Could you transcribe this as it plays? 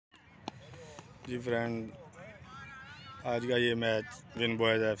जी friend, आज का ये match win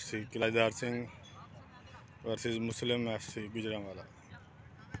boys FC किलादार Singh versus मुस्लिम एफसी गुजरांवाला।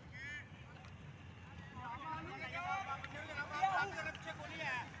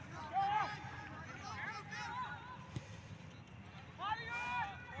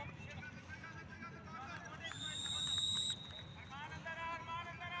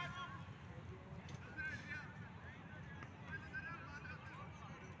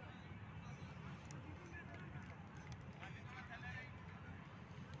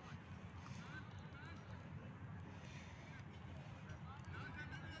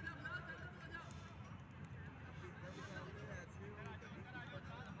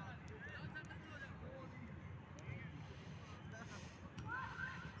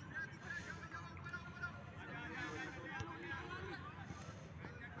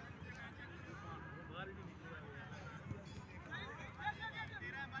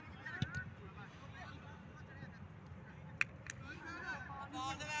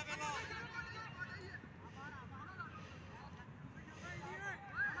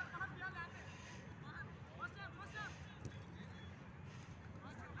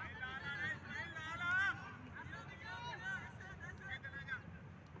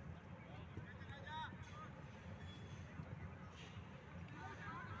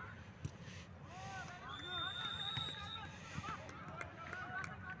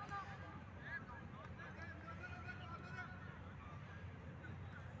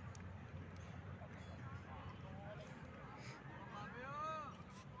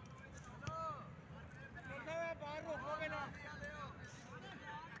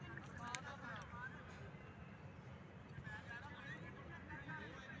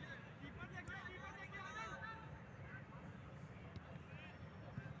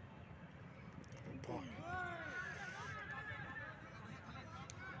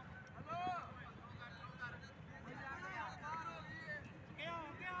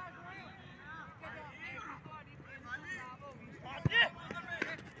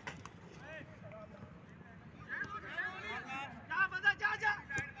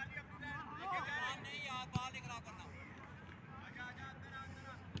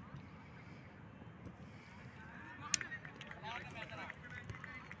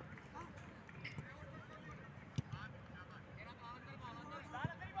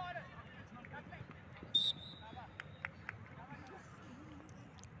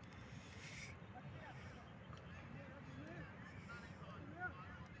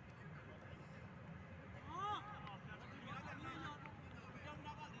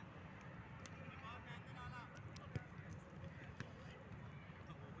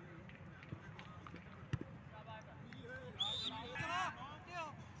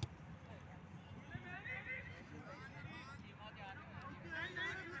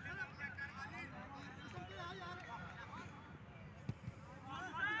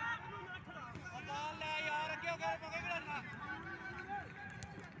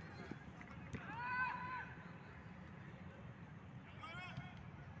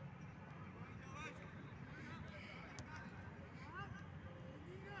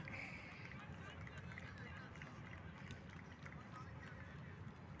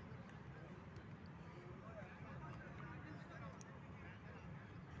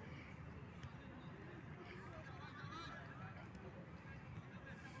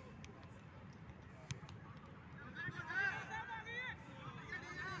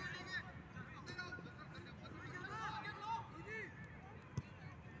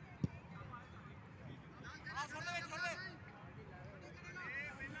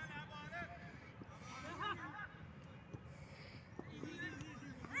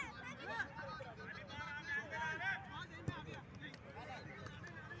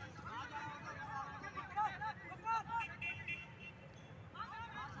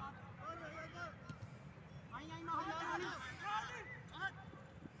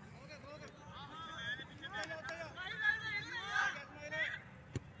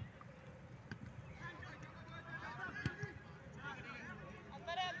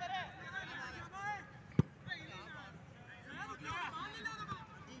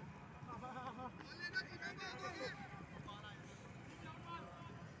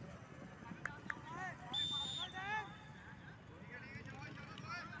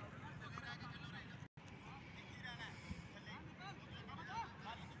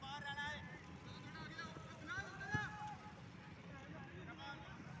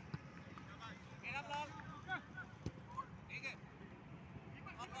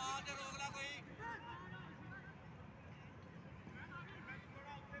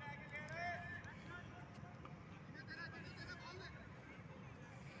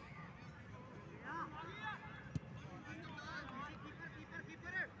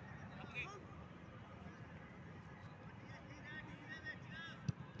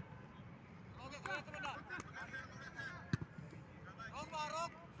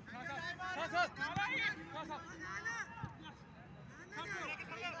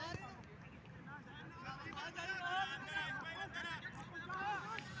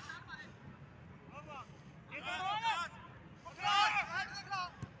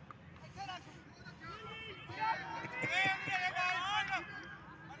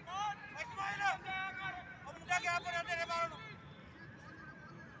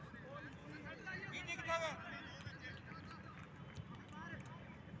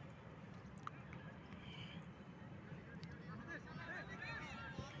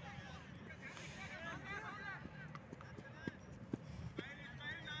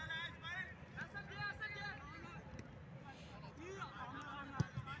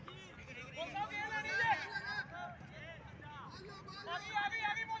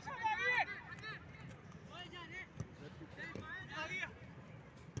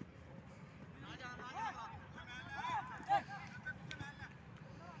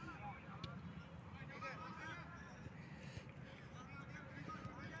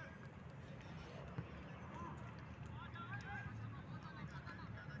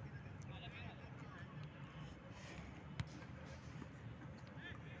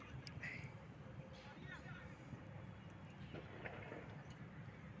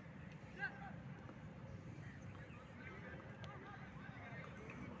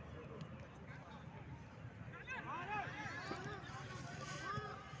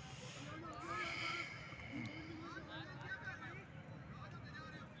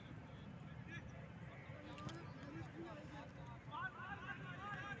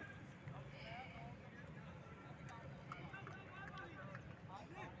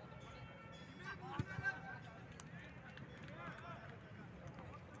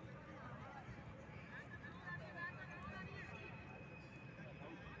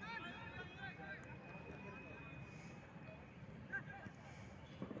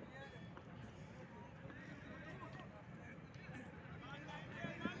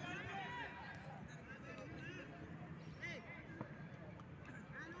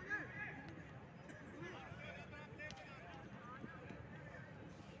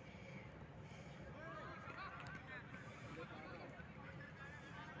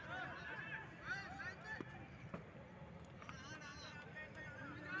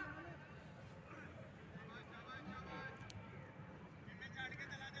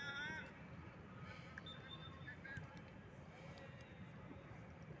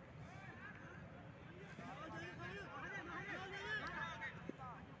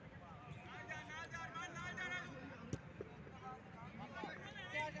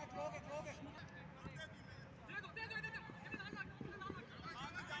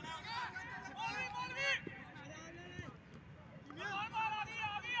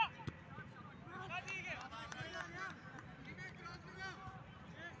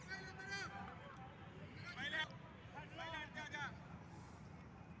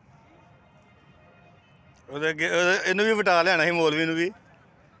 ਉਹਦੇ ਅੱਗੇ ਇਹਨੂੰ ਵੀ ਵਟਾ ਲੈਣਾ ਸੀ, ਮੌਲਵੀ ਨੂੰ ਵੀ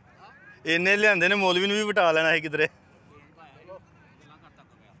ਇਹਨੇ ਲਿਆਂਦੇ ਨੇ, ਮੌਲਵੀ ਨੂੰ ਵੀ ਵਟਾ ਲੈਣਾ ਸੀ ਕਿਧਰੇ।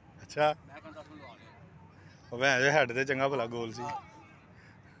 ਅੱਛਾ ਉਹ ਭੈਣ ਦੇ ਹੈਡ ਤੇ ਚੰਗਾ ਭਲਾ ਗੋਲ ਸੀ।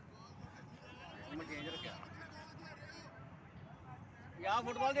 ਯਾ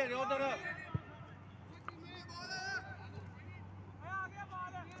ਫੁੱਟਬਾਲ ਦੇ ਰਿਹਾ ਉਧਰ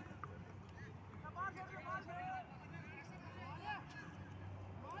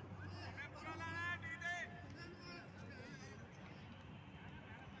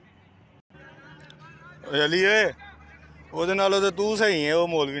ਅਲੀ ਓਏ, ਉਹਦੇ ਨਾਲੋਂ ਤੇ ਤੂੰ ਸਹੀ ਹੈ, ਉਹ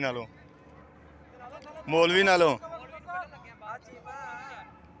ਮੌਲਵੀ ਨਾਲੋਂ, ਮੌਲਵੀ ਨਾਲੋਂ।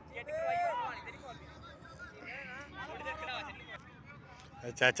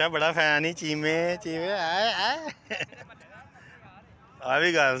 ਚਾਚਾ ਬੜਾ ਫੈਨ ਹੀ ਚੀਮੇ ਚੀਮੇ ਆ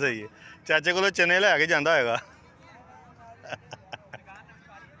ਵੀ ਗੱਲ ਸਹੀ ਹੈ, ਚਾਚੇ ਕੋਲੋਂ ਚਨੇ ਲੈ ਕੇ ਜਾਂਦਾ ਹੋਏਗਾ।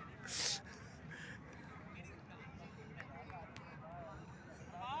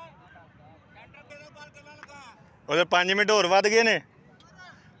 ਉਹਦੇ 5 ਮਿੰਟ ਹੋਰ ਵੱਧ ਗਏ ਨੇ,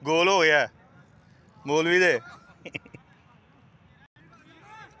 ਗੋਲ ਹੋ ਗਿਆ ਮੌਲਵੀ ਦੇ।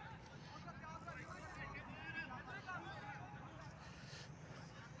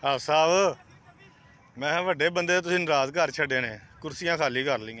 ਹਾਂ ਸਾਹਿਬ, ਮੈਂ ਕਿਹਾ ਵੱਡੇ ਬੰਦੇ ਤੁਸੀਂ ਨਾਰਾਜ਼ ਘਰ ਛੱਡੇ ਨੇ, ਕੁਰਸੀਆਂ ਖਾਲੀ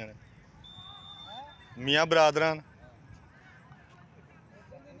ਕਰ ਲਈਆਂ ਨੇ ਮੀਆਂ ਬਰਾਦਰਾਂ।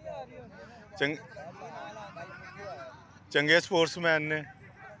 ਚੰਗੇ ਸਪੋਰਟਸਮੈਨ ਨੇ।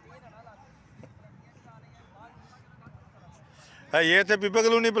 ਇਹ ਇੱਥੇ ਪੀਪਾ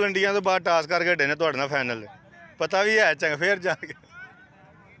ਕਲੋਨੀ ਪਲੰਡੀਆਂ ਤੋਂ ਬਾਅਦ ਟਾਸ ਕਰਕੇ ਹਟੇ ਨੇ ਤੁਹਾਡੇ ਨਾਲ ਫਾਈਨਲ, ਪਤਾ ਵੀ ਹੈ ਚੰਗਾ ਫੇਰ ਜਾ ਕੇ।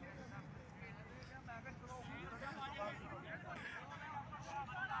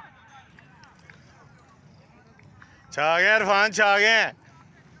 छा गए इरफान, छा गए।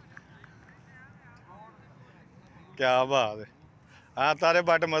 क्या बात है। हाँ तारे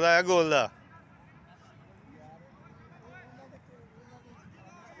बट मजा आया गोल का।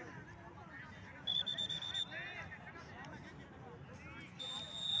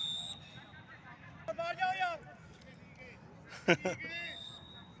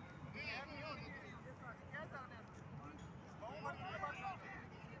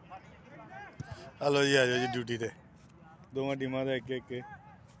 हलो जी आ जाओ जी ड्यूटी ते दोवें टीमां का एक एक।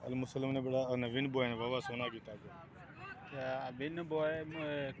 अल मुसलम ने बड़ा विन बॉय ने बाबा सोना किया। विन बॉय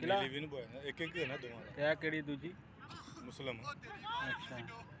किला विन बॉय ने एक एक है ना दोवां दा। क्या केड़ी दूजी मुसलम अच्छा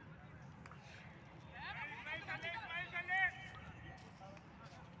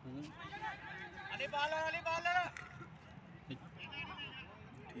अली बाल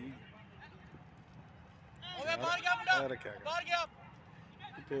ठीक ओए बाहर गया मुंडा रखा बाहर गया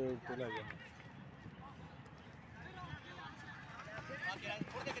तो खुला गया।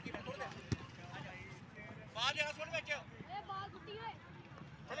 छोड़ दे गड्डी में छोड़ दे बाहर जा छोड़ बच्चे ए बाल कुत्ती है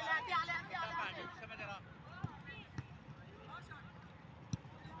चले ले आ समय तेरा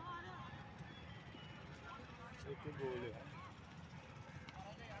एक गोल है।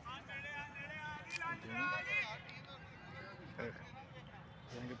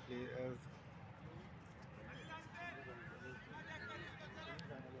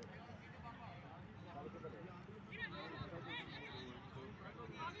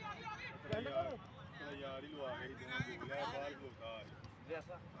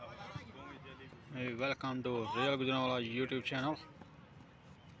 Welcome to real Gujranwala YouTube channel.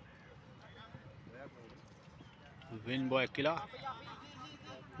 Win boy Qila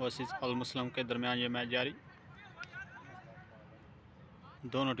versus अल मुस्लिम के दरमियान ये मैच जारी।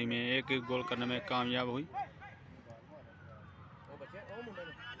 दोनों टीमें एक एक गोल करने में कामयाब हुई।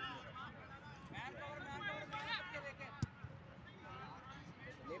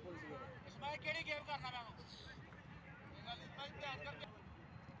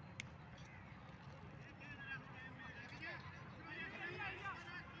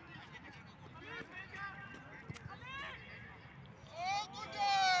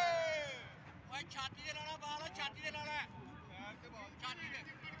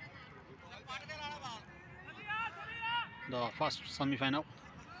 The first semi-final,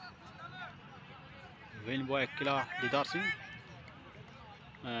 win by किला दीदार सिंह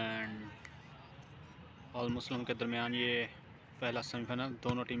एंड अल मुस्लिम के दरमियान ये पहला सेमीफाइनल।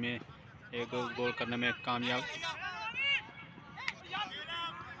 दोनों टीमें एक गोल करने में कामयाब।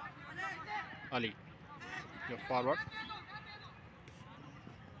 अली जो फॉरवर्ड,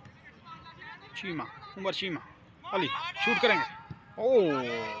 चीमा उमर चीमा, अली शूट करेंगे। ओह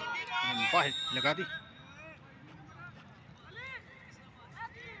बाहर लगा दी।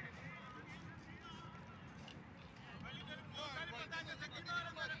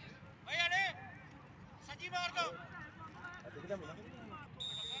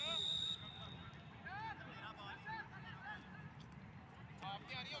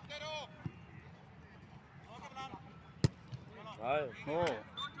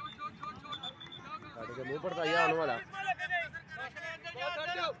 मुंह पर तो आने वाला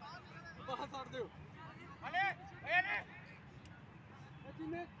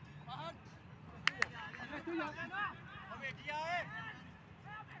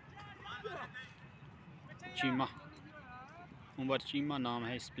चीमा उमर चीमा नाम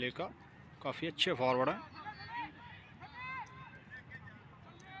है इस प्लेयर का। काफ़ी अच्छे फॉरवर्ड हैं।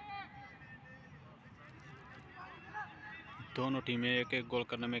 दोनों टीमें एक एक गोल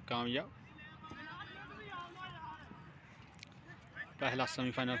करने में कामयाब। पहला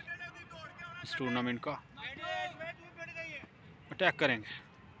सेमीफाइनल इस टूर्नामेंट का। अटैक करेंगे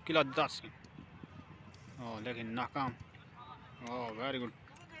किला दीदार सिंह, लेकिन नाकाम। वेरी गुड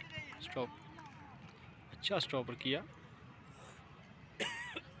स्टॉप, अच्छा स्टॉपर किया।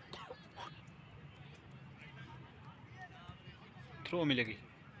 थ्रो मिलेगी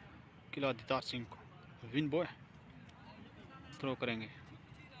किला दीदार सिंह को। विन बॉय थ्रो करेंगे।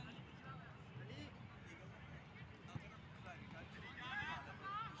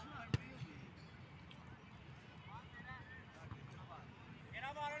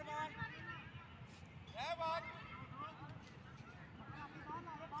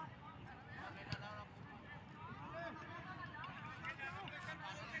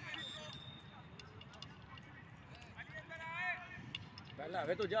 पहला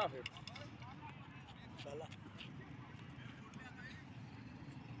है तो जा फिर पहला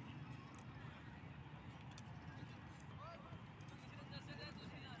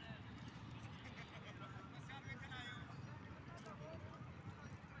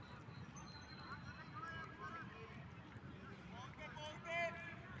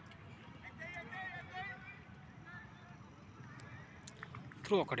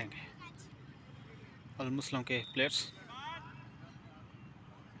थ्रो करेंगे अल मुस्लिम के प्लेयर्स।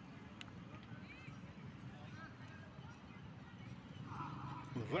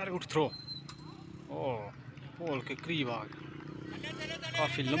 Very good throw. ओह, पोल के करीब आ गया।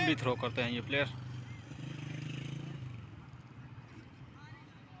 काफ़ी लंबी थ्रो करते हैं ये प्लेयर।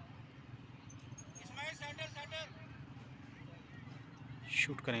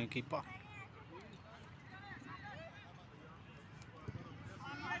 शूट करेंगे कीपर।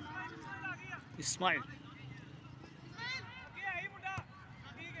 इस्माइल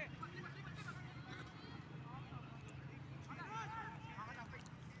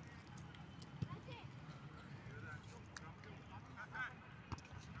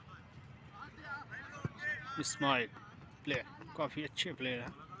इस्माइल प्लेयर काफ़ी अच्छे प्लेयर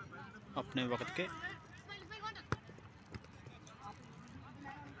हैं अपने वक्त के।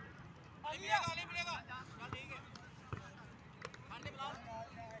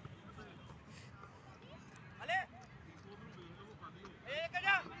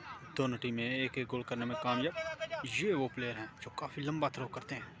 दोनों टीमें एक एक गोल करने में कामयाब। ये वो प्लेयर हैं जो काफ़ी लंबा थ्रो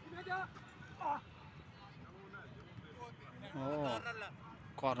करते हैं। ओह,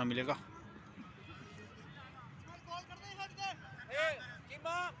 कॉर्नर मिलेगा।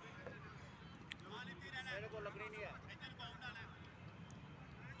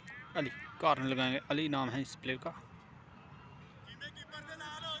 अली कॉर्नर लगाएंगे। अली नाम है इस प्लेयर का।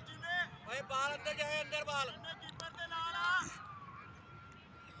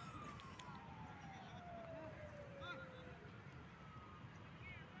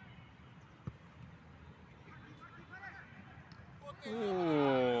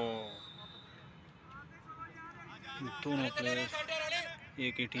 दोनों प्लेयर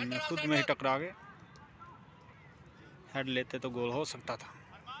एक ही टीम में खुद में ही टकरा गए। हेड लेते तो गोल हो सकता था।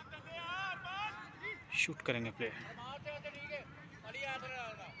 शूट करेंगे player.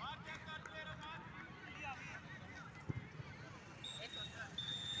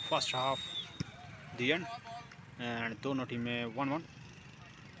 First half the and and दोनों टीमें 1-1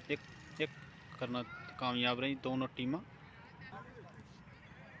 एक करना कामयाब रही दोनों टीमें।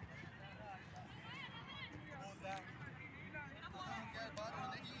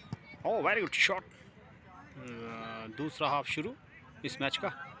 ओह, वेरी गुड शॉट। दूसरा हाफ शुरू इस मैच का।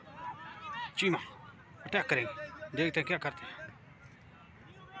 चीमा अटैक करेंगे, देखते हैं क्या करते हैं।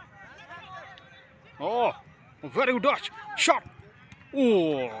 ओह, वेरी गुड डॉच शॉट।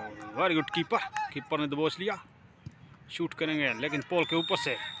 ओह, वेरी गुड कीपर ने दबोच लिया। शूट करेंगे लेकिन पोल के ऊपर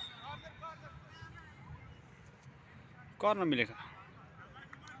से कॉर्नर मिलेगा।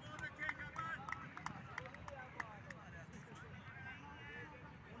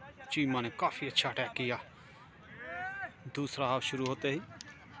 चीमा ने काफ़ी अच्छा अटैक किया दूसरा हाफ शुरू होते ही।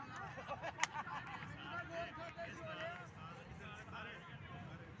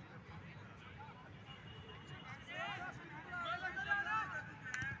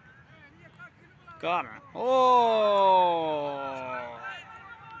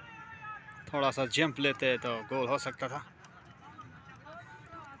 थोड़ा सा जंप लेते तो गोल हो सकता था।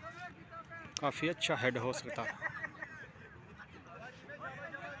 काफ़ी अच्छा हेड हो सकता था।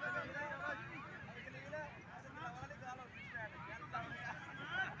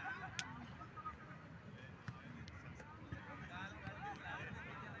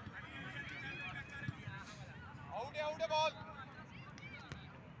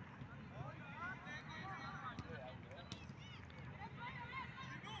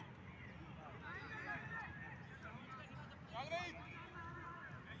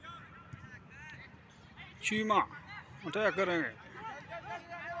 चीमा अटैक करेंगे।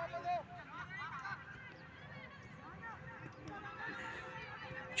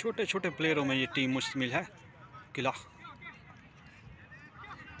 छोटे छोटे प्लेयरों में ये टीम मुश्तमिल है। किला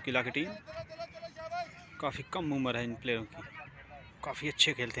की टीम काफ़ी कम उम्र है इन प्लेयरों की। काफ़ी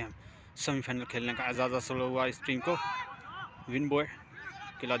अच्छे खेलते हैं। सेमीफाइनल खेलने का एजाज़ हासिल हुआ इस टीम को। विन बॉय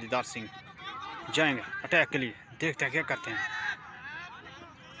किला दीदार सिंह जाएंगे अटैक के लिए, देखते हैं क्या करते हैं।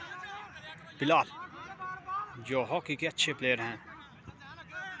 बिलाल जो हॉकी के अच्छे प्लेयर हैं,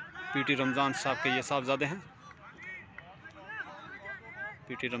 पीटी रमज़ान साहब के ये साहबजादे हैं।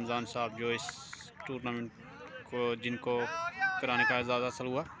 पीटी रमज़ान साहब जो इस टूर्नामेंट को जिनको कराने का एजाज़ हासिल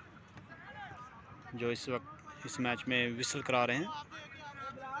हुआ, जो इस वक्त इस मैच में विसल करा रहे हैं।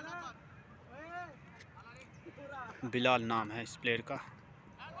 बिलाल नाम है इस प्लेयर का।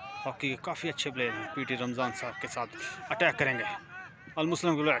 हॉकी के काफ़ी अच्छे प्लेयर हैं। पीटी रमज़ान साहब के साथ अटैक करेंगे अल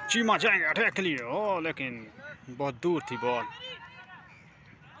मुस्लिम के प्लेयर। चीमा जाएंगे अटैक के लिए। ओह, लेकिन बहुत दूर थी बॉल।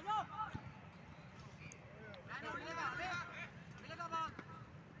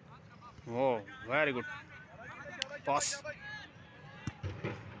 ओह, वेरी गुड पास।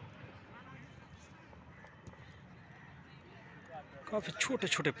 काफ़ी छोटे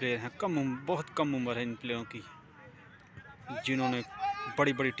छोटे प्लेयर हैं, बहुत कम उम्र है इन प्लेयरों की, जिन्होंने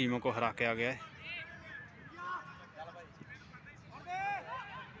बड़ी बड़ी टीमों को हरा के आ गया है।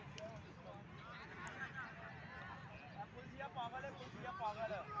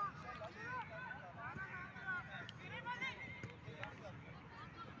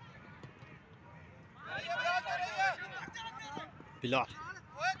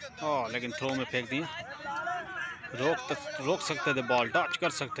 बिलाल, लेकिन थ्रो में फेंक दिया। रोक सकते थे, बॉल टच कर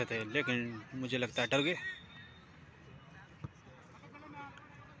सकते थे, लेकिन मुझे लगता है डर गए।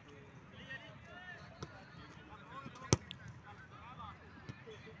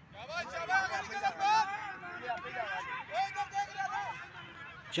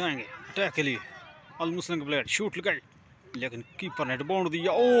 जाएंगे अटैक के लिए, अल मुस्लिम का प्लेयर शूट लगाई, लेकिन कीपर ने बाउंड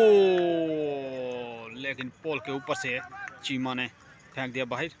दिया। लेकिन पोल के ऊपर से चीमा ने फेंक दिया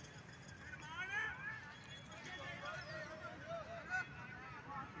बाहर।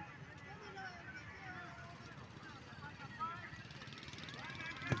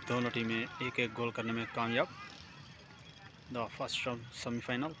 दोनों टीमें एक एक गोल करने में कामयाब। The first round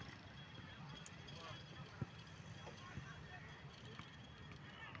semifinal.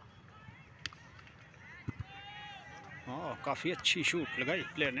 काफ़ी अच्छी शूट लगाई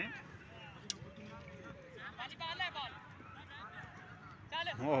प्लेयर ने।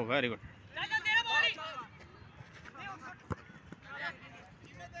 Oh very good.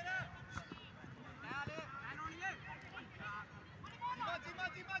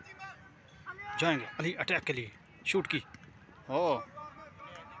 जाएंगे अली अटैक के लिए, शूट की।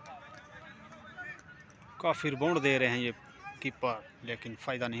 काफ़ी रिबाउंड दे रहे हैं ये कीपर, लेकिन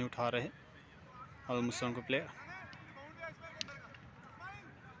फ़ायदा नहीं उठा रहे अल मुस्लिम के प्लेयर।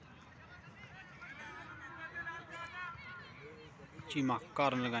 चीमा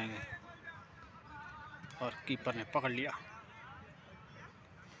कारण लगाएंगे और कीपर ने पकड़ लिया।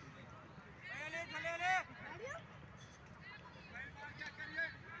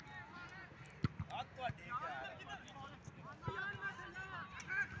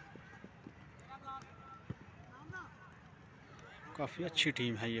 काफ़ी अच्छी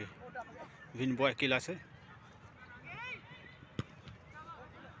टीम है ये विन बॉय किला से।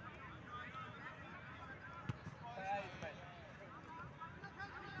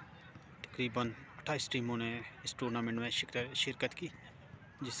 तकरीबन 28 टीमों ने इस टूर्नामेंट में शिरकत की,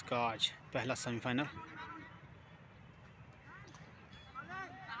 जिसका आज पहला सेमीफाइनल।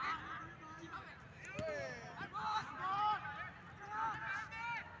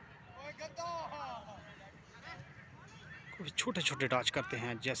 काफ़ी छोटे छोटे टच करते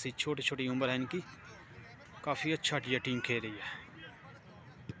हैं, जैसी छोटी छोटी उम्र है इनकी। काफ़ी अच्छा ये टीम खेल रही है,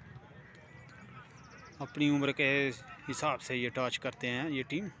 अपनी उम्र के हिसाब से ये टच करते हैं ये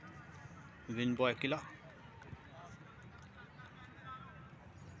टीम विन बॉय किला।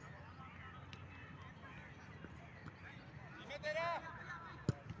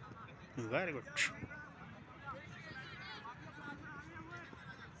 Very good.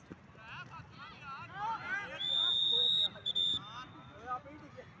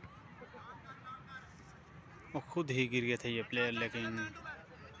 वो खुद ही गिर गए थे ये प्लेयर, लेकिन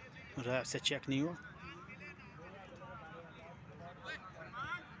रैफ से चेक नहीं हुआ।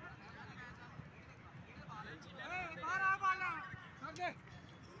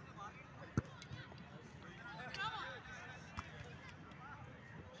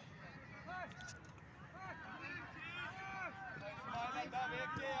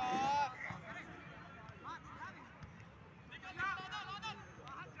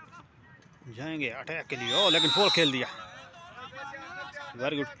 जाएंगे अटैक के लिए, लेकिन फोल खेल दिया।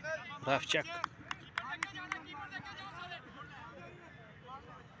 वेरी गुड, रैफ चेक।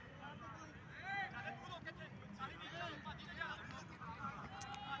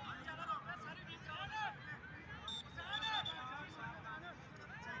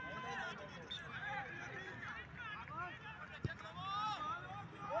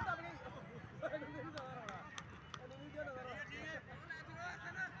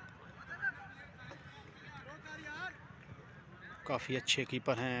 काफ़ी अच्छे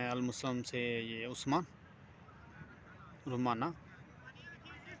कीपर हैं अल मुस्लिम से ये उस्मान रुमाना।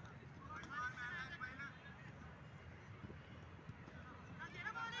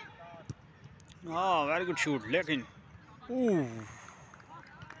 वेरी गुड शूट, लेकिन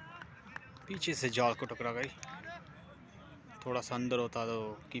पीछे से जाल को टकरा गई। थोड़ा सा अंदर होता तो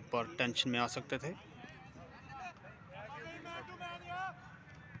कीपर टेंशन में आ सकते थे।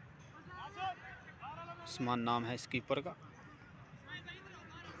 उस्मान नाम है इस कीपर का।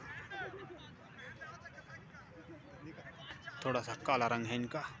 थोड़ा सा काला रंग है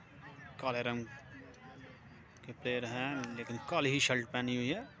इनका, काले रंग के के प्लेयर हैं, लेकिन काली ही शर्ट पहनी हुई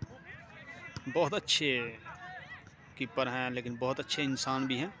है। बहुत अच्छे कीपर हैं, लेकिन बहुत अच्छे इंसान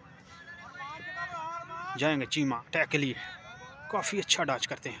भी हैं। जाएंगे चीमा अटैक के लिए, काफ़ी अच्छा डॉच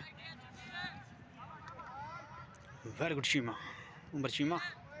करते हैं। वेरी गुड चीमा, उमर चीमा,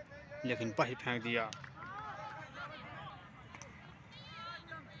 लेकिन बाहर फेंक दिया।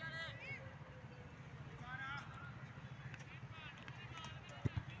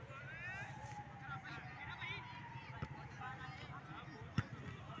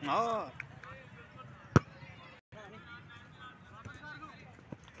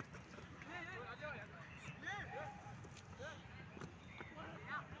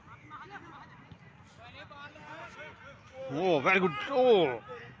 ओ वेरी गुड, ओ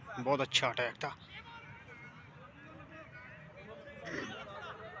बहुत अच्छा अटैक था।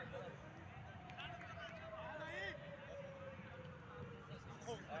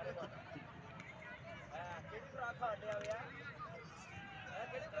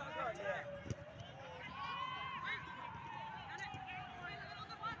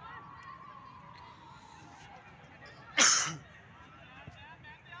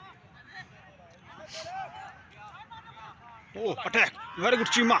 ओ अटैक, वेरी गुड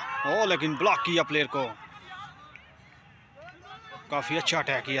चीमा। ओ लेकिन ब्लॉक किया प्लेयर को। काफ़ी अच्छा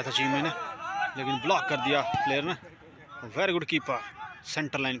अटैक किया था चीमे ने, लेकिन ब्लॉक कर दिया प्लेयर ने। Very good keeper,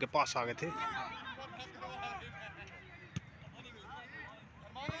 centre line के पास आ गए थे।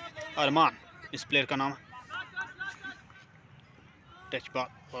 अरमान इस प्लेयर का नाम। टच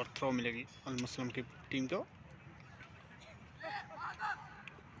बॉल और थ्रो मिलेगी अल मुस्लिम की टीम को।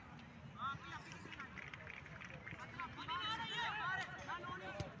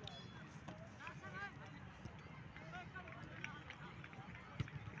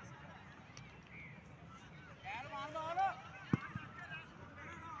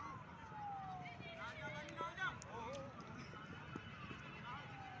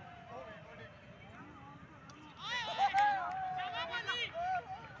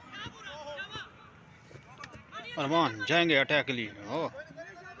 अरमान जाएंगे अटैक के लिए। ओ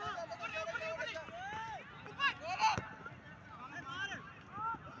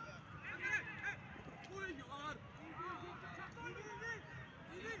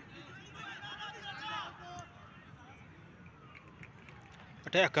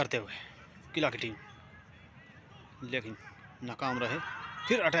अटैक करते हुए किला की टीम, लेकिन नाकाम रहे।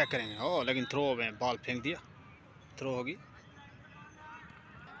 फिर अटैक करेंगे। ओ लेकिन थ्रो में बॉल फेंक दिया, थ्रो होगी।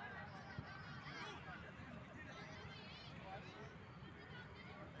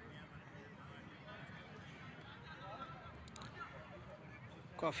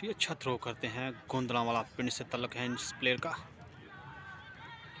 काफ़ी अच्छा थ्रो करते हैं। गोंदला वाला पिंड से तलक है इस प्लेयर का।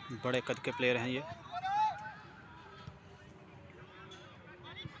 बड़े कद के प्लेयर हैं ये।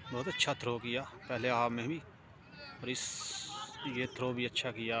 बहुत अच्छा थ्रो किया पहले हाफ में भी, और ये थ्रो भी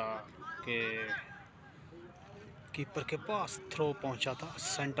अच्छा किया कि कीपर के पास थ्रो पहुंचा था।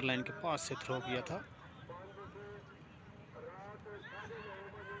 सेंटर लाइन के पास से थ्रो किया था।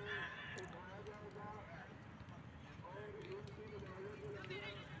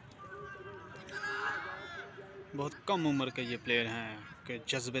 बहुत कम उम्र के ये प्लेयर हैं कि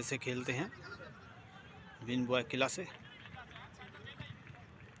जज्बे से खेलते हैं। विन बॉय किला से।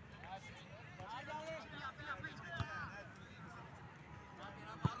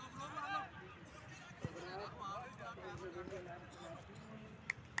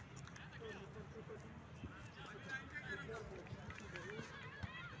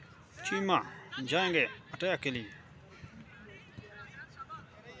 चीमा जाएंगे अटैक के लिए।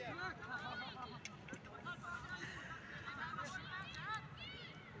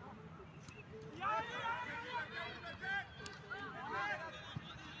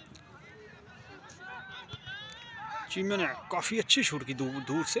 चीमा ने काफ़ी अच्छी शूट की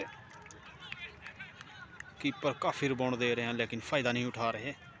दूर से। कीपर काफ़ी रिबाउंड दे रहे हैं, लेकिन फ़ायदा नहीं उठा रहे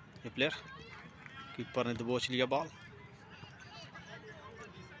ये प्लेयर। कीपर ने दबोच लिया बॉल।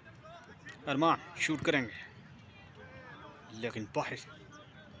 अरमान शूट करेंगे, लेकिन बाहर।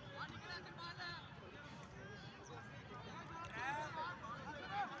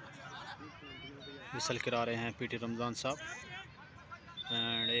 विसल करा रहे हैं पीटी रमज़ान साहब।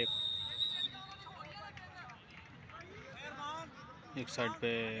 एंड एक साइड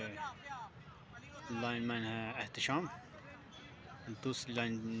पे लाइनमैन है एहतशाम, दूसरी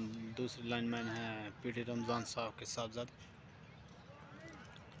लाइनमैन है पीटी रमज़ान साहब के साहबजादे।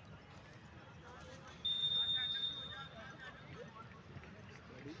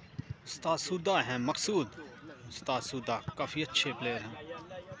 उस्ताद सूदा हैं मकसूद। उस्ताद सूदा काफ़ी अच्छे प्लेयर हैं।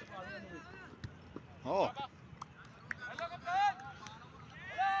 ओ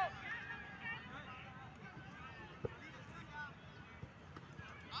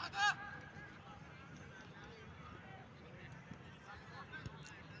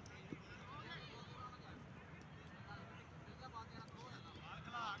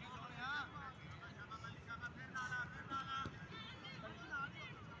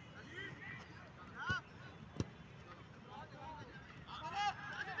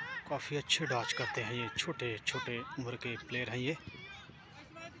काफ़ी अच्छे डॉच करते हैं ये, छोटे छोटे उम्र के प्लेयर हैं ये।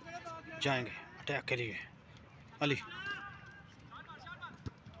 जाएंगे अटैक के लिए अली।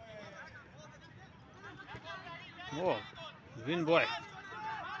 वो विन बॉय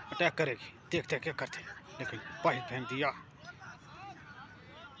अटैक करेगी, देखते हैं क्या करते हैं, लेकिन बाहर फेंक दिया।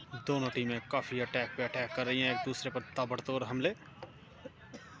 दोनों टीमें काफ़ी अटैक पे अटैक कर रही हैं, एक दूसरे पर ताबड़तोड़ हमले।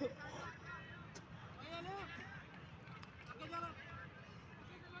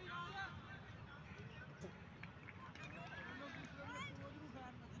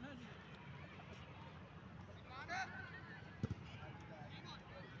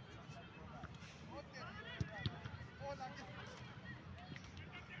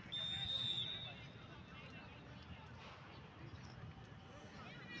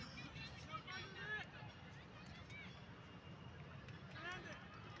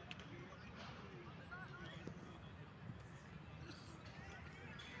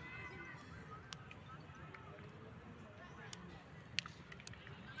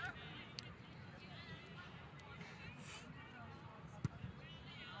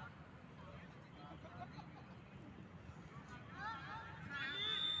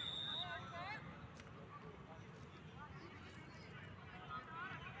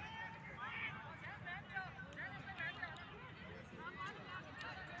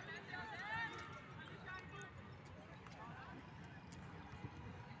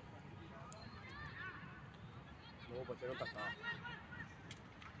 वो बच्चे को धक्का।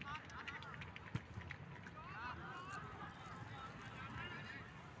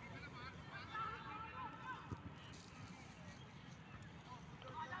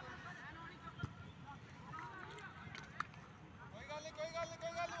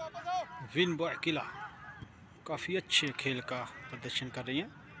 विन बॉय किला काफ़ी अच्छे खेल का प्रदर्शन कर रही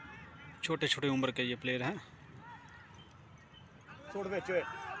हैं, छोटे छोटे उम्र के ये प्लेयर हैं।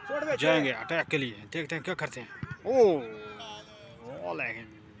 जाएंगे अटैक के लिए, देखते हैं क्या करते हैं। ओ लेकिन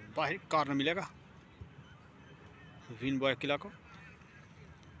बाहर कॉर्नर मिलेगा विन बॉय किला को।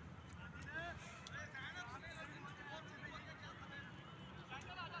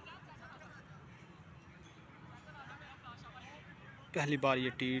 पहली बार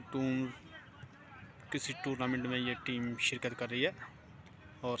ये किसी टूर्नामेंट में ये टीम शिरकत कर रही है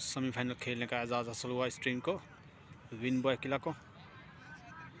और सेमीफाइनल खेलने का एजाज़ हासिल हुआ इस टीम को, विन बॉय किला को।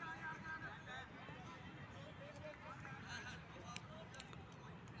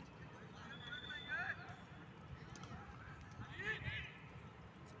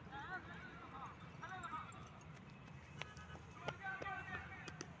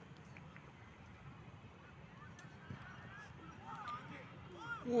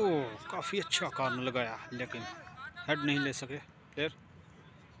 काफ़ी अच्छा कॉर्नर लगाया, लेकिन हेड नहीं ले सके प्लेयर।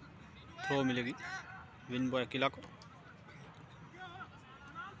 थ्रो मिलेगी विन बॉय किला को।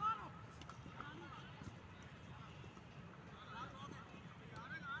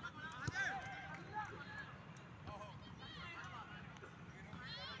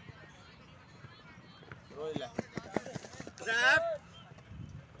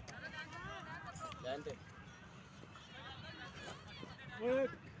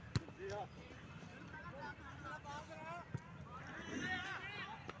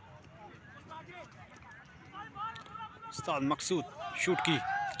 उस्ताद मकसूद शूट की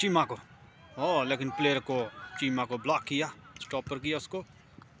चीमा को, लेकिन प्लेयर को चीमा को ब्लॉक किया, स्टॉपर किया उसको।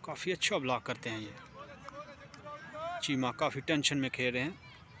 काफ़ी अच्छा ब्लॉक करते हैं ये चीमा, काफ़ी टेंशन में खेल रहे हैं।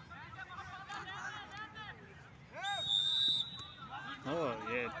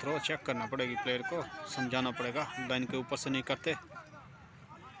 ये थ्रो चेक करना पड़ेगी, प्लेयर को समझाना पड़ेगा, लाइन के ऊपर से नहीं करते।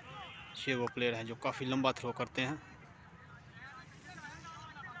 ये वो प्लेयर हैं जो काफ़ी लंबा थ्रो करते हैं।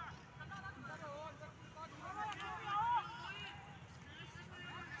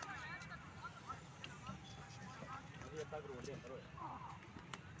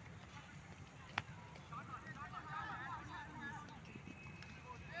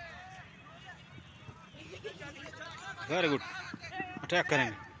 वेरी गुड, अटैक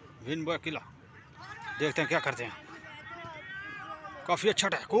करेंगे विन बॉय किला, देखते हैं क्या करते हैं। काफ़ी अच्छा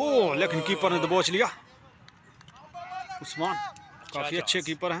अटैक, लेकिन कीपर ने दबोच लिया। उस्मान काफ़ी अच्छे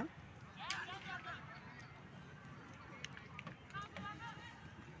कीपर हैं।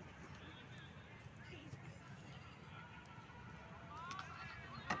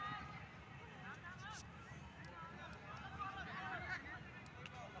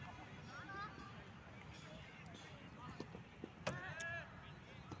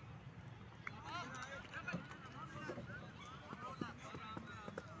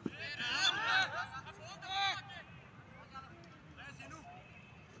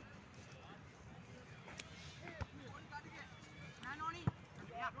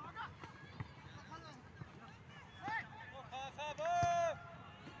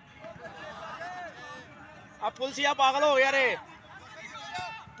 अब पुलसिया पागल हो गया रे,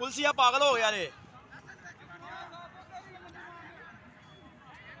 पुलसिया पागल हो गया रे।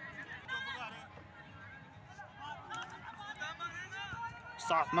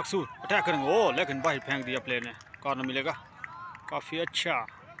 साथ मकसूद अटैक करेंगे, ओ लेकिन बाहर फेंक दिया प्लेयर ने, कॉर्नर मिलेगा। काफ़ी अच्छा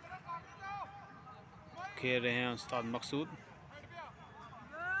खेल रहे हैं उस्ताद मकसूद।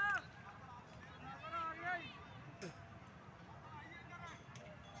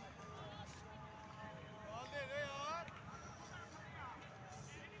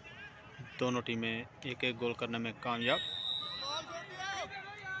 दोनों टीमें एक एक गोल करने में कामयाब।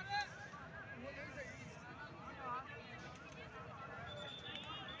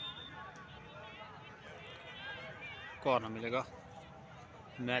 कॉर्नर मिलेगा।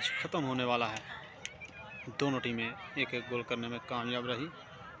 मैच ख़त्म होने वाला है। दोनों टीमें एक एक गोल करने में कामयाब रही।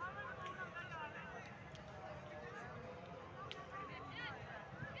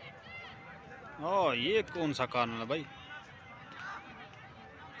 ओ ये कौन सा कॉर्नर है भाई,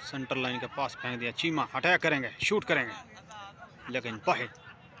 सेंटर लाइन के पास फेंक दिया। चीमा अटैक करेंगे, शूट करेंगे, लेकिन बाहर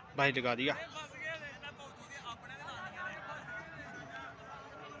बाहर लगा दिया।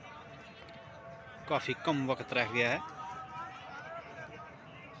 काफ़ी कम वक्त रह गया है।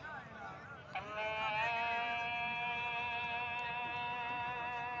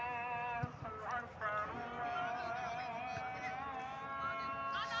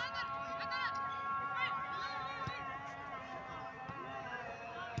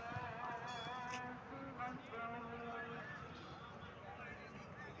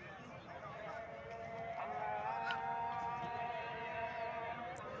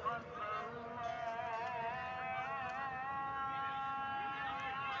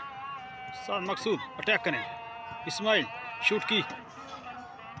 साथ मकसूद अटैक करेंगे, इस्माइल शूट की,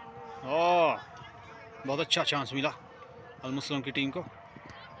 ओह बहुत अच्छा चांस मिला अल मुस्लिम की टीम को।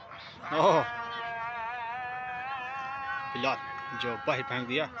 ओह बिलाल जो बाहर फेंक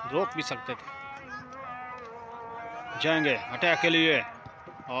दिया, रोक भी सकते थे। जाएंगे अटैक के लिए,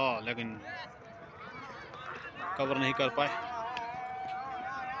 ओह लेकिन कवर नहीं कर पाए।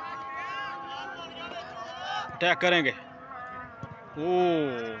 अटैक करेंगे,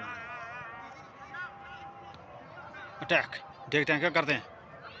 ओह अटैक, देखते हैं क्या करते हैं।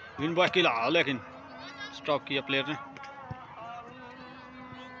 विन बॉय किला, लेकिन स्टॉप किया प्लेयर ने।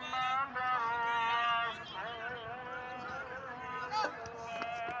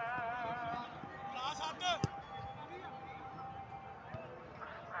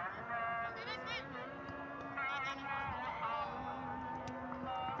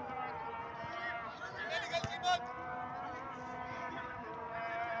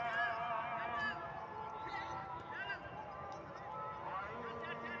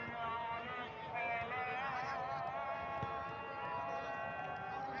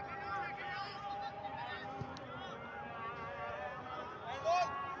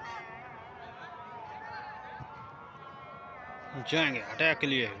 जाएंगे अटैक के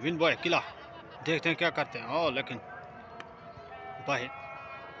लिए, विन बॉय किला, देखते हैं क्या करते हैं। ओह लेकिन बाहर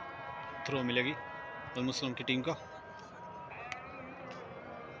थ्रो मिलेगी अल मुस्लिम की टीम को।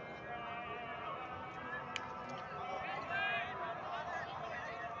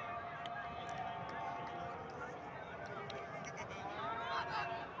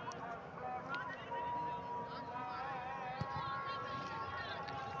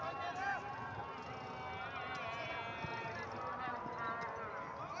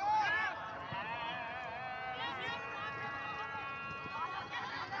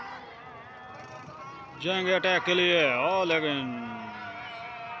 जाएंगे अटैक के लिए, और लेकिन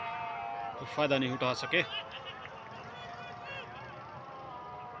तो फायदा नहीं उठा सके।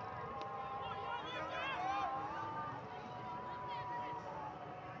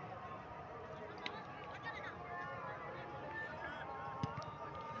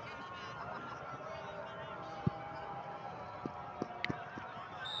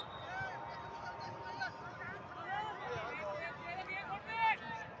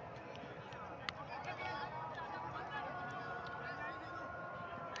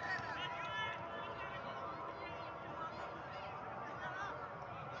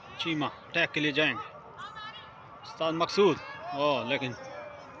 चीमा अटैक के लिए जाएंगे, उस्ताद मकसूद, ओह लेकिन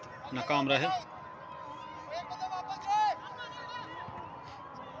नाकाम रहे।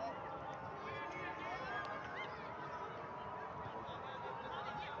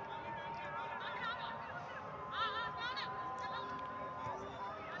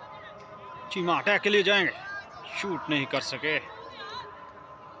 चीमा अटैक के लिए जाएंगे, शूट नहीं कर सके,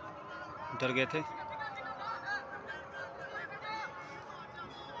 डर गए थे।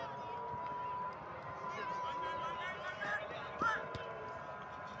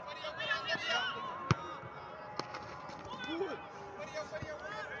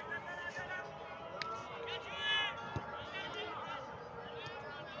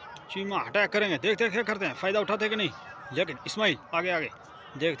 चीमा अटैक करेंगे, देखते हैं क्या करते हैं, फ़ायदा उठाते कि नहीं। लेकिन इस्माइल आगे आगे,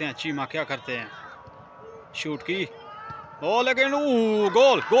 देखते हैं चीमा क्या करते हैं। शूट की, ओ लेकिन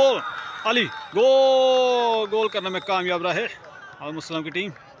गोल गोल, अली गोल करने में कामयाब रहे अल मुस्लिम की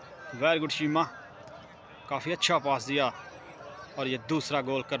टीम। वेरी गुड चीमा, काफ़ी अच्छा पास दिया और ये दूसरा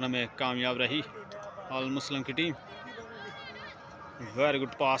गोल करने में कामयाब रही अल मुस्लिम की team. Very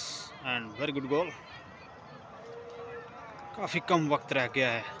good pass and very good goal. काफ़ी कम वक्त रह गया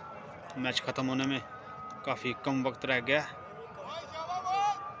है मैच ख़त्म होने में, काफ़ी कम वक्त रह गया है।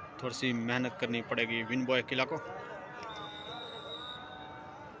 थोड़ी सी मेहनत करनी पड़ेगी विन बॉय किला को।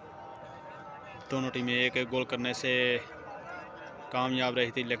 दोनों टीमें एक एक गोल करने से कामयाब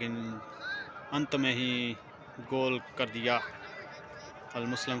रही थी, लेकिन अंत में ही गोल कर दिया अल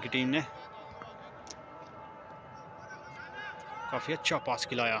मुस्लिम की टीम ने। काफ़ी अच्छा पास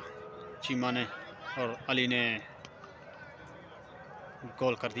खिलाया चीमा ने और अली ने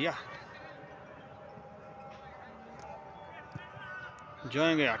गोल कर दिया।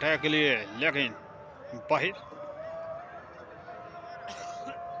 जाएंगे अटैक के लिए, लेकिन बाहर।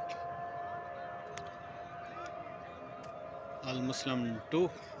 अल मुस्लिम 2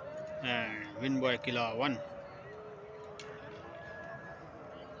 एंड विन बॉय किला 1।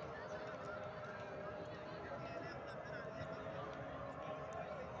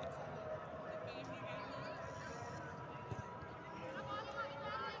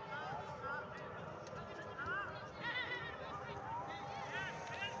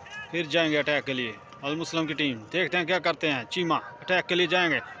 फिर जाएंगे अटैक के लिए अल मुस्लिम की टीम, देखते हैं क्या करते हैं। चीमा अटैक के लिए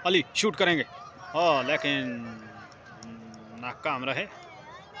जाएंगे, अली शूट करेंगे, लेकिन नाकाम रहे,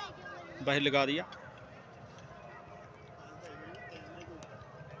 बाहर लगा दिया।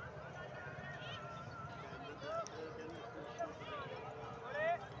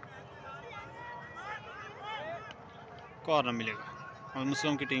 कॉर्नर मिलेगा अल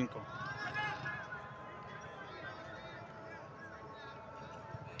मुस्लिम की टीम को।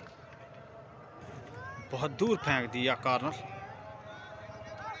 बहुत दूर फेंक दिया कॉर्नर।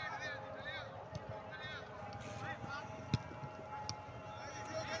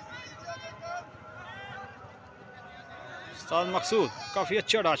 उस्ताद मकसूद काफ़ी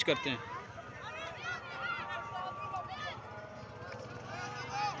अच्छा डॉच करते हैं।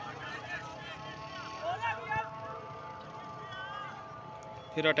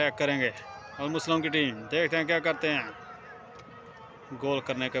 फिर अटैक करेंगे और मुस्लिम की टीम, देखते हैं क्या करते हैं। गोल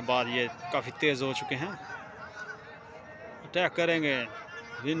करने के बाद ये काफ़ी तेज़ हो चुके हैं। अटैक करेंगे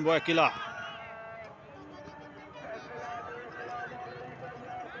विन बॉय किला।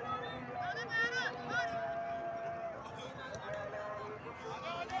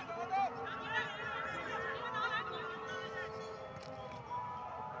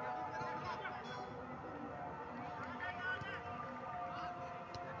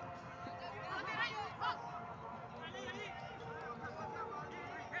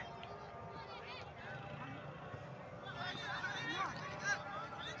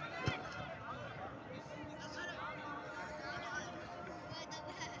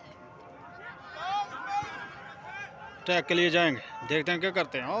 अटैक के लिए जाएंगे, देखते हैं क्या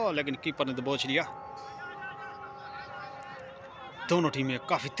करते हैं। लेकिन कीपर ने दबोच लिया। दोनों टीमें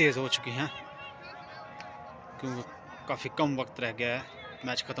काफ़ी तेज़ हो चुकी हैं क्योंकि काफ़ी कम वक्त रह गया है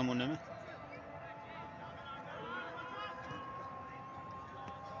मैच ख़त्म होने में।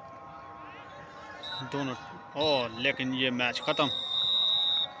 दोनों लेकिन ये मैच ख़त्म।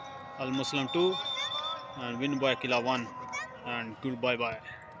 अल मुस्लिम 2 and win boy Qila 1 and good bye bye.